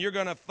down and you're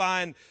going to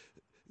find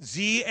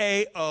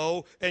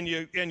ZAO, and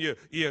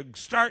you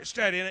start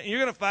studying it, and you're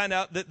going to find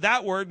out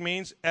that word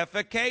means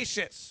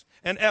efficacious.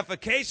 And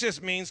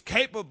efficacious means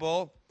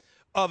capable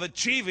of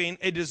achieving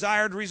a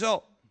desired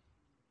result.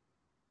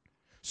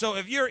 So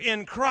if you're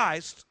in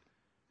Christ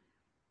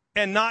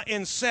and not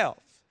in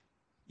self,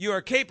 you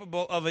are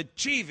capable of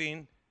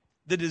achieving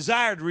the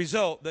desired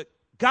result that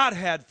God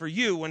had for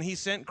you when he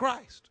sent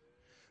Christ.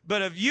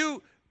 But if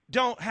you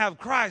don't have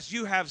Christ,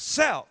 you have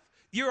self.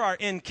 You are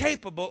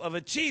incapable of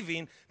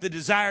achieving the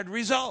desired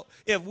result.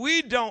 If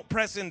we don't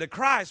press into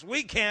Christ,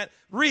 we can't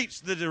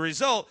reach the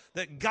result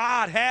that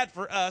God had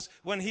for us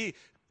when he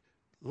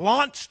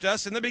launched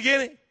us in the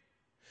beginning.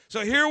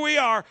 So here we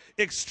are,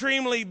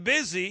 extremely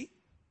busy.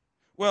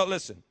 Well,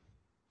 listen,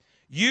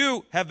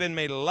 you have been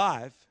made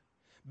alive,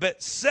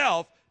 but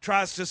self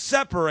tries to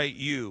separate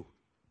you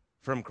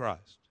from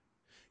Christ.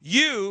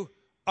 You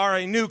are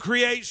a new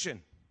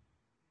creation,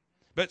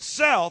 but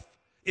self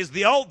is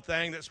the old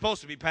thing that's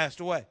supposed to be passed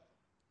away.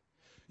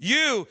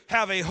 You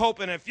have a hope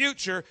and a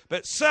future,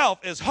 but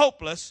self is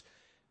hopeless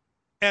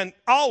and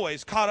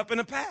always caught up in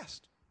the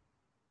past.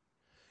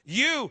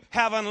 You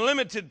have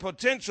unlimited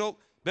potential,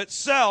 but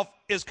self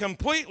is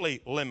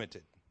completely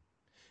limited.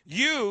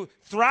 You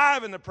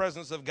thrive in the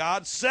presence of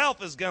God.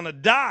 Self is going to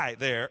die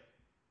there.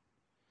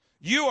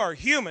 You are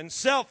human.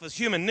 Self is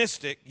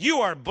humanistic. You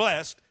are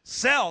blessed.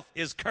 Self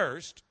is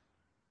cursed.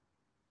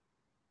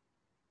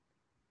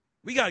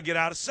 We got to get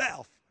out of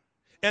self.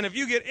 And if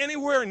you get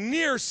anywhere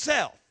near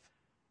self,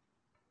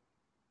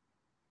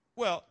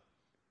 well,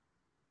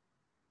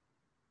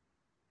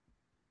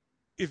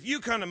 if you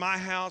come to my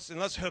house and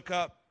let's hook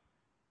up,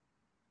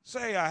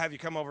 say I have you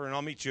come over and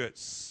I'll meet you at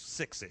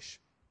 6-ish.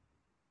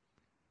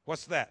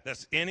 What's that?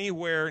 That's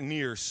anywhere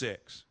near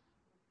 6.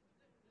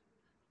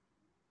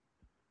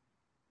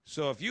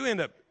 So if you end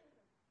up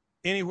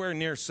anywhere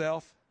near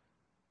self,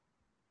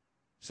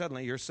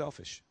 suddenly you're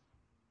selfish.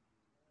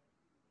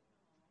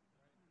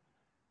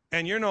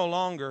 And you're no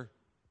longer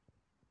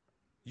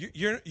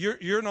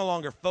you're no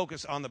longer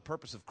focused on the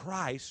purpose of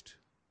Christ.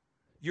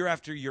 You're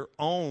after your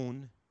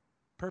own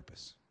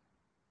purpose.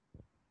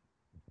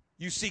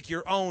 You seek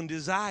your own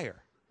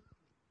desire.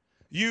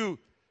 You're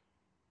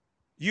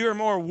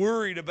more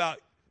worried about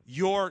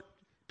your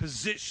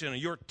position or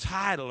your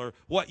title or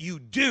what you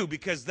do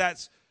because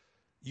that's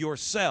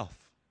yourself.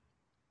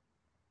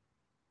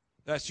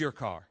 That's your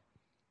car.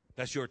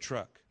 That's your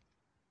truck.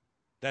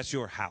 That's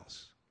your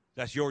house.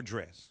 That's your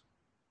dress.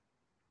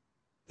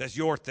 That's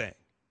your thing.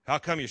 How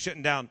come you're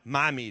shutting down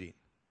my meeting?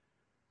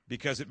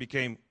 Because it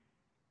became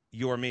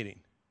your meeting.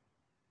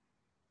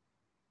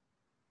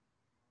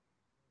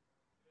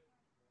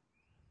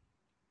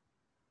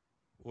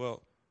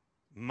 Well,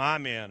 my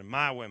men,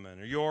 my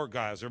women, or your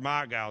guys, or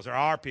my gals, or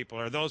our people,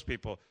 or those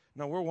people.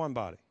 No, we're one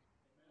body.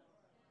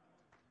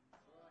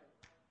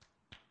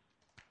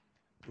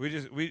 We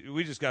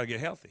just got to get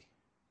healthy.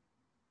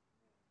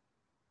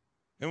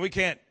 And we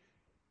can't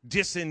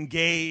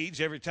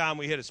disengage every time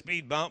we hit a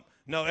speed bump.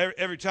 No,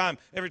 every time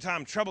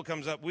trouble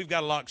comes up, we've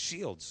got to lock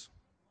shields.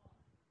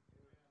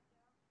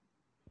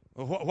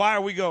 Why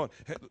are we going?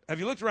 Have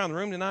you looked around the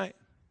room tonight?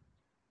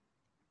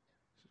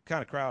 It's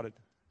kind of crowded.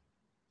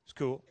 It's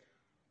cool.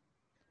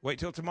 Wait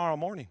till tomorrow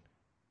morning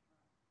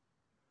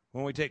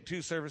when we take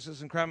 2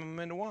 services and cram them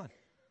into one.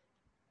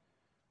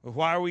 Well,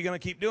 why are we going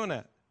to keep doing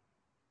that?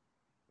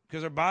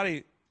 Because our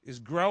body is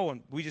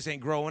growing. We just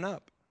ain't growing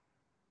up.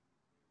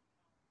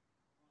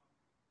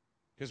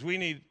 Because we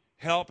need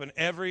help in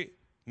every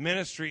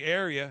ministry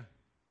area,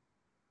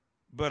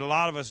 but a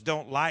lot of us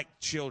don't like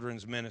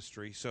children's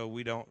ministry, so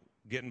we don't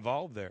get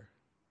involved there.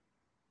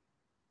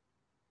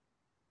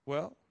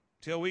 Well,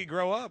 till we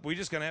grow up, we're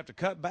just going to have to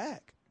cut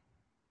back.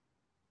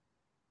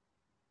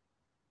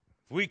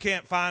 If we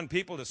can't find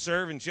people to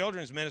serve in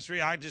children's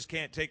ministry, I just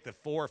can't take the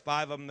 4 or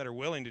 5 of them that are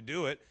willing to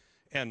do it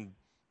and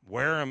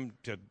wear them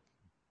to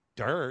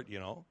dirt, you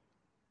know.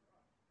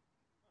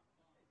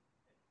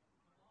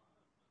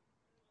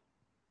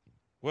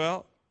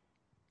 Well,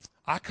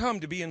 I come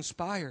to be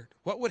inspired.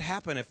 What would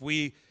happen if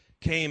we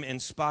came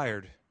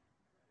inspired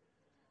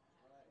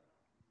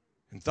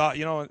and thought,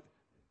 you know,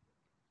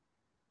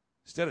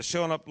 instead of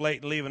showing up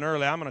late and leaving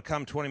early, I'm going to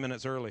come 20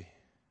 minutes early.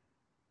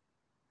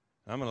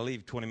 I'm going to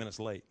leave 20 minutes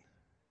late.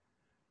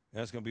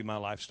 That's going to be my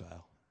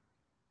lifestyle.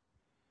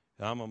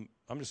 And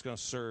I'm just going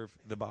to serve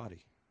the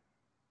body.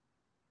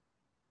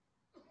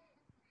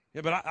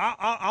 Yeah, but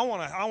I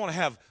want to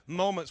have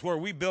moments where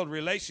we build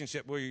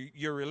relationship where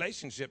your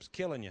relationship's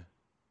killing you.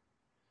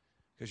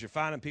 Because you're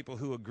finding people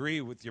who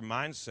agree with your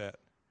mindset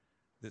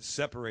that's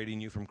separating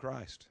you from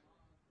Christ.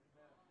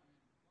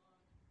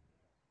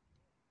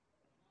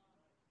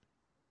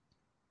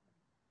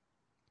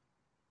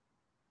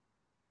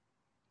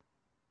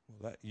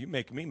 Well, you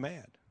make me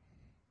mad.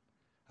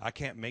 I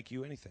can't make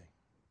you anything.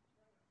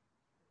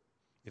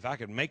 If I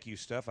could make you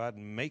stuff, I'd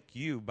make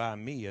you buy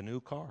me a new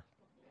car.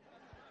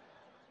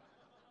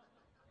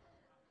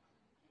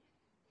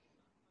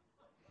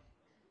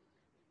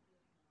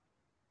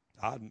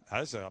 I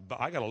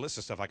got a list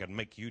of stuff I could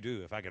make you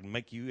do if I could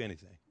make you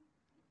anything.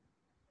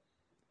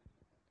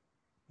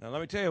 Now, let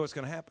me tell you what's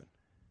going to happen.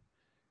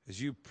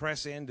 As you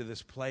press into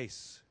this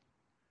place,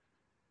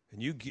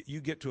 and you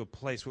get to a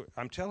place where,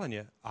 I'm telling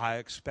you, I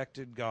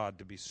expected God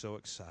to be so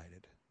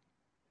excited.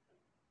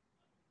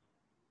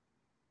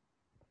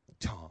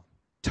 Tom,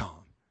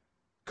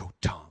 go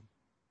Tom.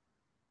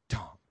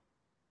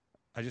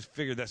 I just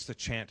figured that's the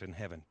chant in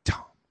heaven.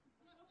 Tom,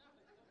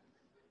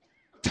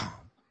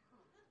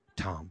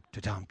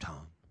 ta-tom,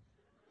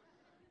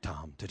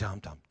 Tom,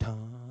 ta-tom.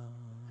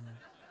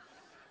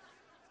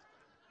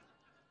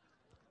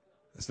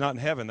 It's not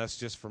in heaven, that's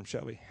just from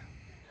Shelby.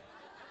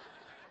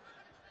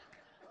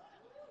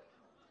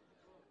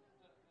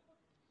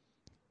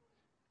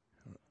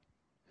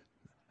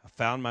 I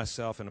found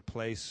myself in a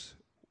place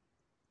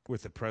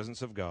with the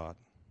presence of God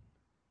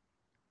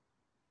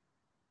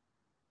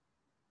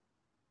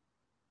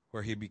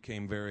where he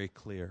became very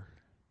clear.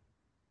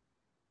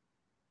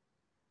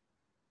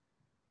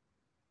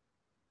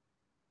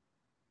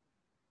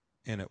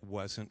 And it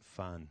wasn't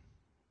fun.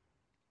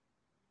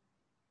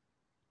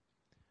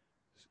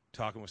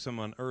 Talking with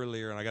someone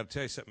earlier, and I got to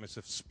tell you something, it's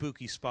a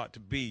spooky spot to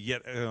be,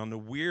 yet on the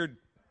weird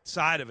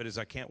side of it is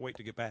I can't wait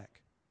to get back.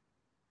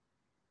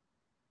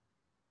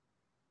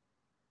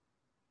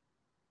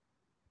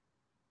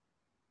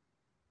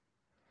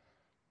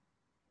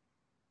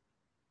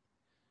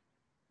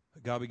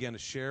 God began to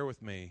share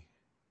with me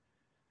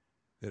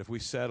that if we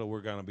settle,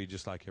 we're going to be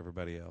just like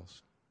everybody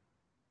else.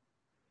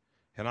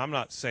 And I'm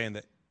not saying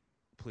that,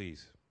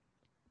 please,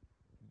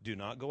 do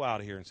not go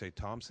out here and say,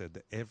 Tom said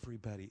that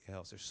everybody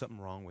else, there's something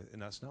wrong with it.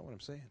 And that's not what I'm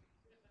saying.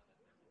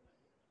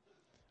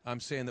 I'm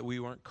saying that we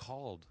weren't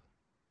called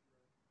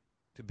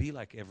to be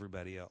like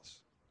everybody else.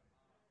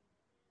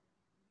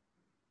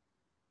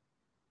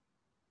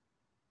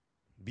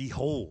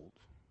 Behold,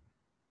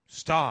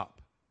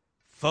 stop,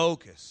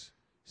 focus,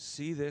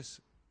 see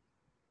this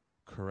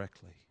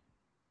correctly.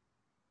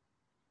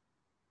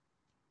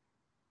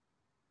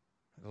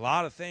 A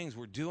lot of things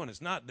we're doing, it's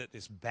not that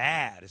it's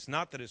bad. It's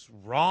not that it's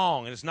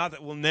wrong. And it's not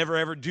that we'll never,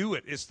 ever do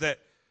it. It's that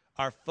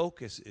our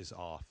focus is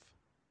off.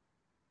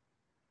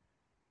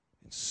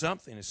 And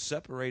something is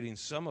separating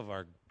some of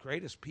our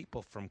greatest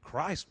people from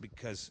Christ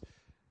because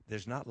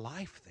there's not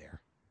life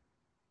there.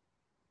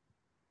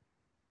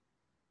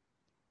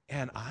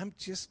 And I'm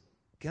just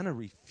going to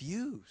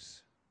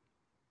refuse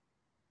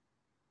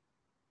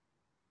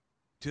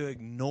to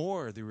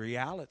ignore the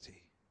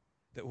reality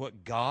that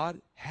what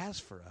God has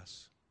for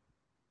us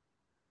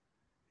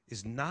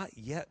is not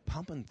yet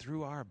pumping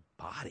through our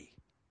body.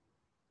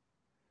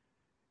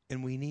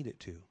 And we need it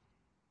to.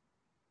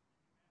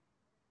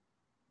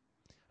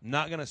 I'm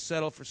not going to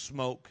settle for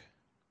smoke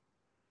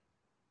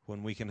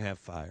when we can have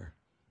fire.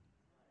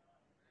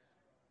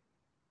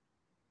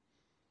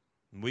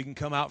 And we can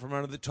come out from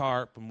under the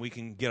tarp and we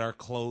can get our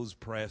clothes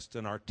pressed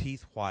and our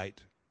teeth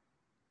white.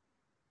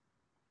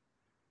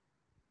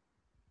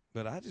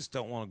 But I just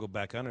don't want to go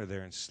back under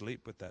there and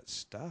sleep with that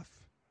stuff.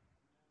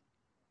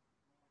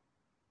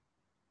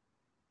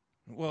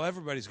 Well,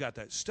 everybody's got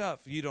that stuff.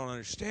 You don't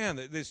understand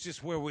that it's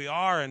just where we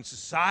are in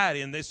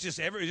society, and it's just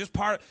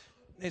part.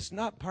 It's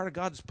not part of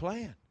God's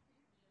plan.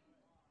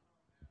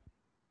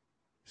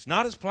 It's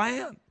not His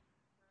plan.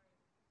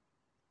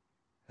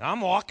 I'm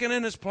walking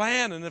in His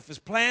plan, and if His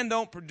plan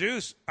don't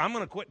produce, I'm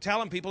going to quit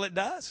telling people it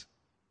does.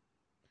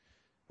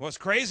 What's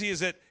crazy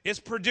is that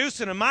it's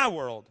producing in my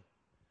world.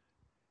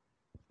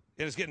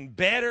 It is getting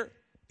better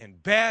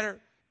and better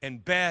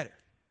and better.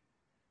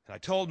 And I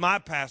told my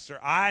pastor,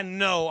 I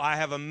know I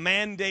have a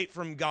mandate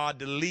from God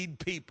to lead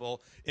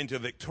people into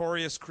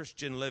victorious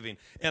Christian living.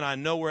 And I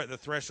know we're at the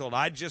threshold.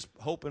 I just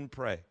hope and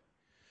pray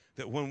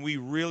that when we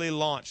really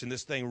launch and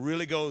this thing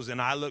really goes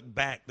and I look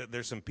back, that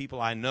there's some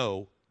people I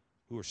know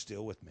who are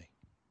still with me.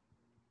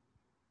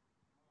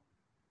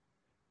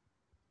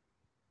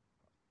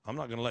 I'm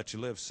not going to let you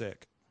live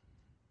sick.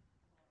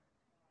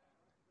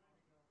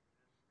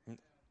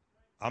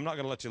 I'm not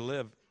going to let you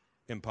live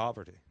in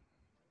poverty.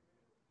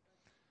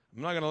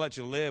 I'm not going to let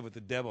you live with the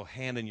devil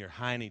handing your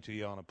hiney to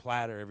you on a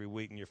platter every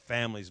week and your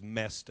family's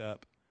messed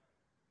up.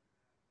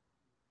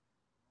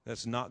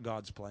 That's not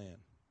God's plan.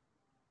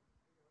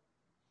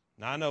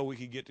 Now, I know we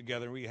could get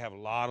together and we could have a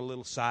lot of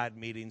little side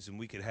meetings and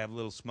we could have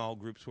little small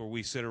groups where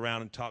we sit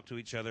around and talk to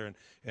each other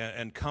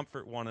and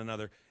comfort one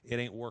another. It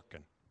ain't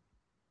working.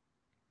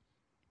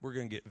 We're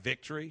going to get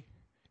victory,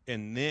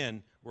 and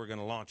then we're going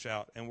to launch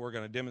out and we're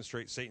going to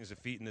demonstrate Satan's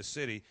defeat in this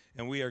city,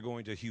 and we are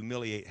going to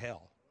humiliate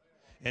hell.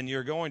 And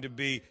you're going to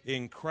be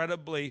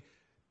incredibly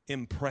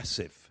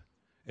impressive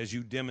as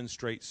you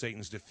demonstrate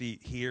Satan's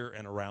defeat here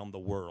and around the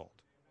world.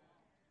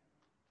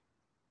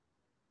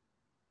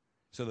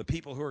 So the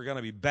people who are going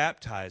to be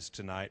baptized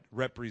tonight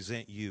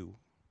represent you.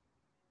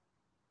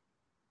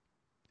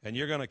 And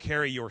you're going to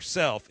carry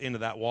yourself into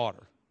that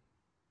water.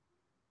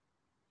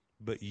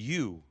 But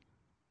you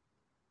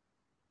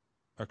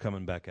are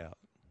coming back out.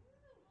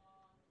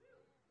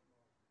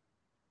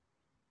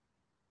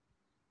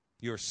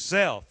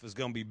 Yourself is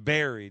going to be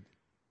buried,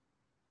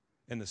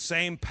 and the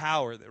same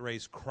power that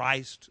raised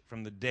Christ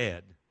from the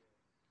dead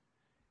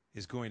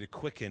is going to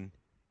quicken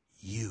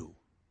you.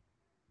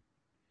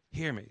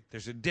 Hear me.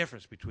 There's a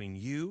difference between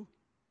you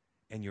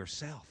and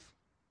yourself.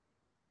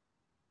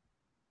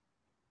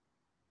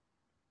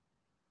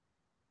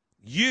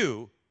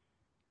 You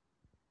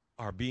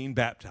are being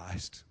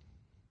baptized.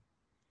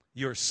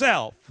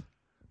 Yourself,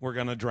 we're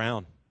going to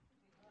drown.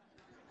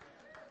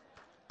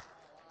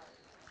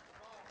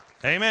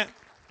 Amen.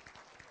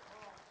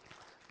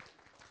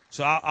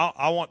 So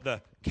I want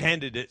the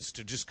candidates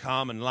to just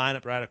come and line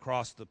up right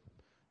across the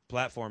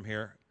platform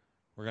here.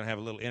 We're going to have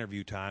a little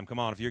interview time. Come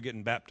on, if you're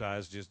getting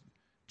baptized, just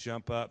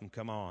jump up and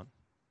come on.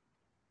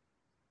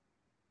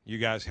 You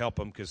guys help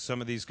them, because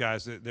some of these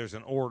guys, there's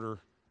an order,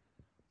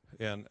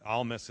 and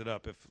I'll mess it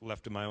up if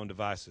left to my own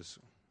devices.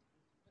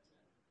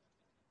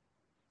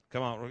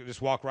 Come on,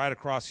 just walk right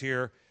across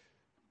here.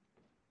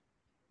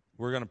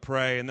 We're going to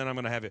pray, and then I'm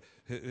going to have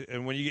you.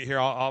 And when you get here,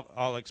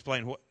 I'll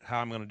explain how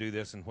I'm going to do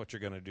this and what you're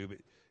going to do. But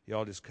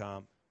y'all just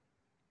come.